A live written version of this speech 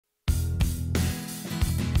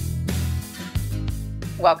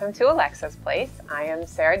Welcome to Alexa's Place. I am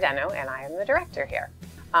Sarah Deno and I am the director here.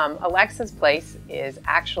 Alexa's Place is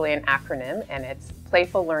actually an acronym and it's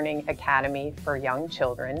Playful Learning Academy for Young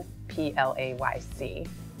Children, PLAYC.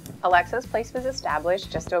 Alexa's Place was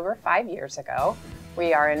established just over 5 years ago.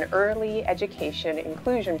 We are an early education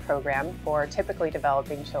inclusion program for typically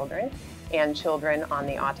developing children and children on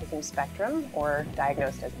the autism spectrum or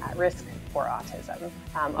diagnosed as at risk for autism.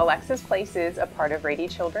 Alexa's Place is a part of Rady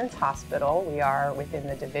Children's Hospital. We are within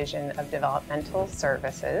the Division of Developmental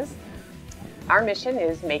Services. Our mission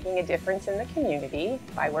is making a difference in the community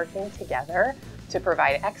by working together to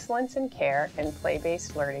provide excellence in care and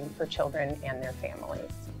play-based learning for children and their families.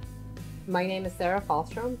 My name is Sarah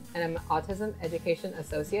Falstrom, and I'm an Autism Education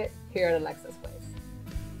Associate here at Alexa's Place.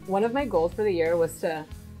 One of my goals for the year was to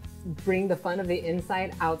bring the fun of the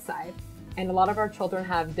inside outside. And a lot of our children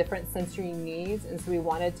have different sensory needs, and so we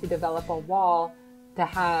wanted to develop a wall to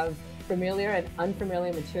have familiar and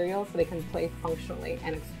unfamiliar materials so they can play functionally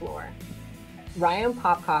and explore. Ryan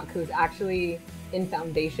Popcock, who's actually in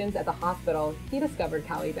foundations at the hospital, he discovered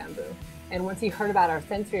Cali bamboo. And once he heard about our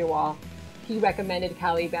sensory wall, he recommended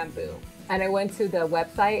Cali bamboo. And I went to the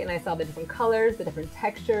website and I saw the different colors, the different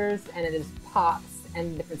textures, and it just pops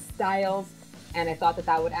and different styles. And I thought that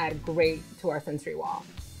that would add great to our sensory wall.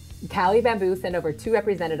 Cali Bamboo sent over 2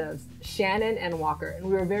 representatives, Shannon and Walker, and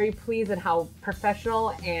we were very pleased at how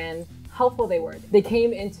professional and helpful they were. They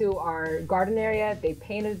came into our garden area, they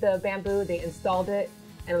painted the bamboo, they installed it,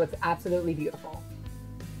 and it looks absolutely beautiful.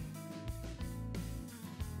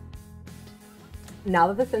 Now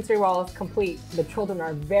that the sensory wall is complete, the children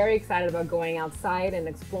are very excited about going outside and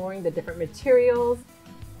exploring the different materials.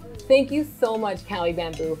 Thank you so much, Cali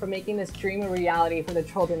Bamboo, for making this dream a reality for the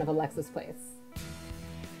children of Alexa's Place.